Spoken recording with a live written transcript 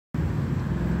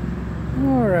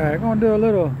Alright, gonna do a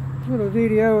little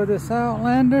video of this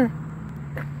Outlander.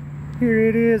 Here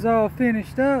it is, all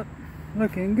finished up,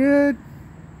 looking good.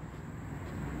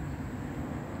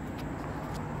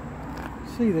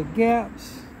 See the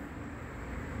gaps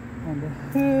on the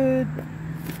hood,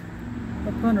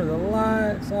 up under the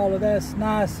lights, all of that's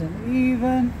nice and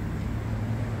even.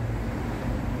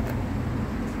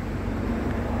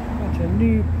 Bunch of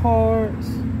new parts.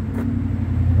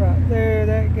 Right there,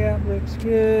 that gap looks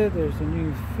good. There's a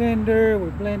new fender. We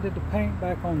blended the paint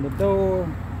back on the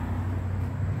door.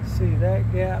 See,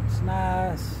 that gap's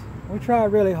nice. We tried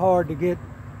really hard to get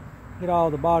all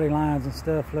the body lines and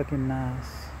stuff looking nice.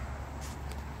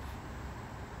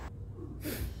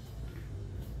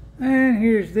 And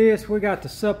here's this. We got the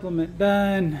supplement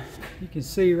done. You can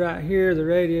see right here the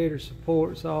radiator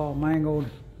support's all mangled.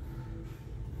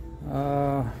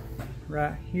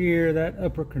 Right here, that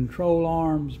upper control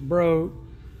arm's broke.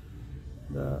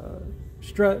 The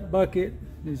strut bucket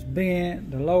is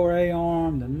bent. The lower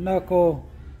A-arm, the knuckle.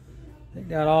 They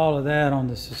got all of that on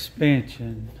the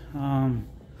suspension.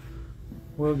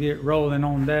 We'll get rolling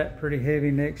on that pretty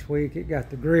heavy next week. It got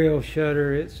the grill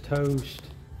shutter. It's toast.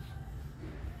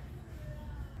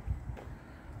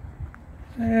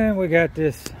 And we got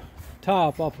this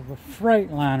top off of a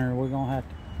Freightliner we're gonna have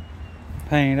to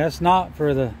paint. That's not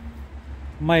for the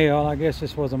mail. I guess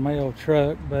this was a mail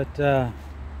truck, but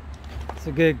it's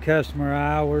a good customer of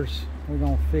ours. We're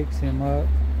gonna fix him up.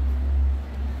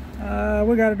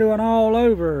 We got to do an all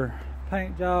over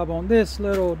paint job on this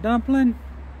little dumpling.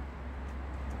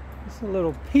 It's a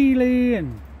little peely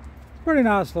and it's a pretty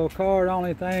nice little car. The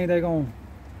only thing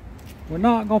we're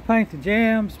not gonna paint the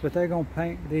jambs, but they're gonna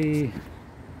paint the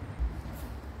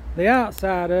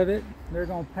outside of it. They're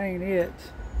gonna paint it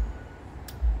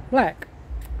black.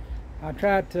 I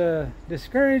tried to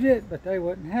discourage it, but they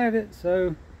wouldn't have it,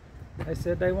 so they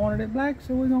said they wanted it black,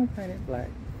 so we're gonna paint it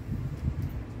black.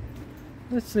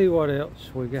 Let's see what else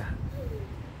we got.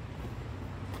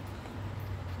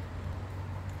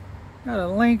 Got a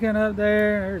Lincoln up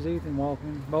there. There's Ethan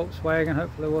walking. Volkswagen.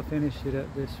 Hopefully we'll finish it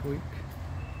up this week.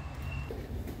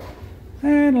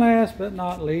 And last but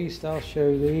not least, I'll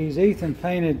show these. Ethan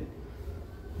painted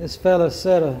this fella's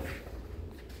set of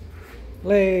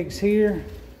legs here.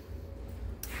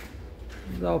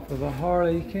 It's off of a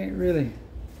Harley. You can't really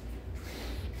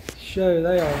show.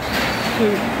 They are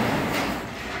super.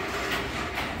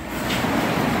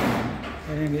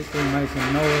 They didn't get through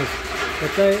making noise,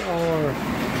 but they are.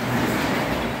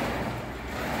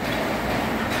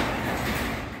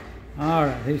 All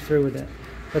right, he's through with that.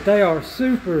 But they are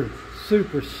super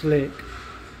slick.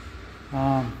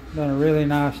 Done a really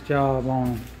nice job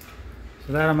on them.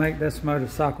 So that'll make this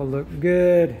motorcycle look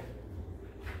good.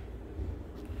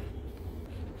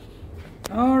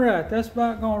 All right, that's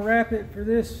about gonna wrap it for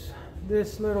this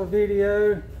little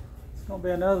video. It's gonna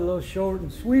be another little short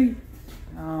and sweet.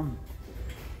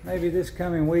 Maybe this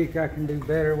coming week I can do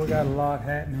better. We got a lot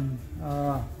happening.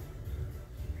 I'll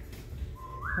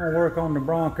work on the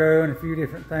Bronco and a few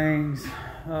different things.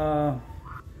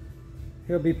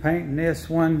 He'll be painting this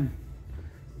one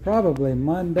probably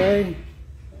Monday.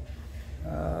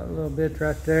 A little bit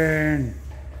right there, and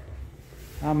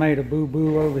I made a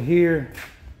boo-boo over here.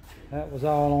 That was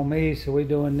all on me, so we're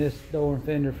doing this door and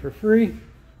fender for free.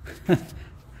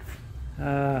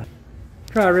 Try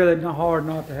really hard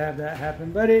not to have that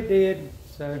happen, but it did.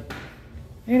 So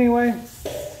anyway,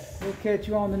 we'll catch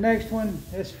you on the next one.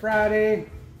 It's Friday,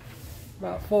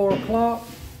 about 4 o'clock.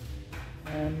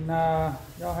 And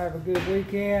y'all have a good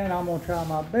weekend. I'm gonna try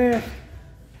my best.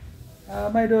 I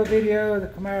may do a video of the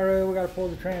Camaro. We gotta pull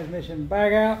the transmission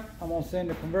bag out. I'm gonna send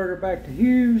the converter back to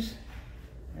Hughes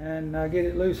and get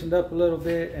it loosened up a little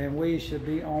bit, and we should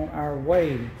be on our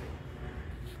way.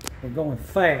 We're going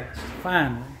fast,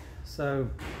 finally. So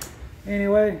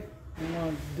anyway,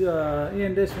 I'm gonna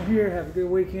end this one here. Have a good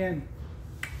weekend.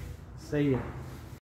 See ya.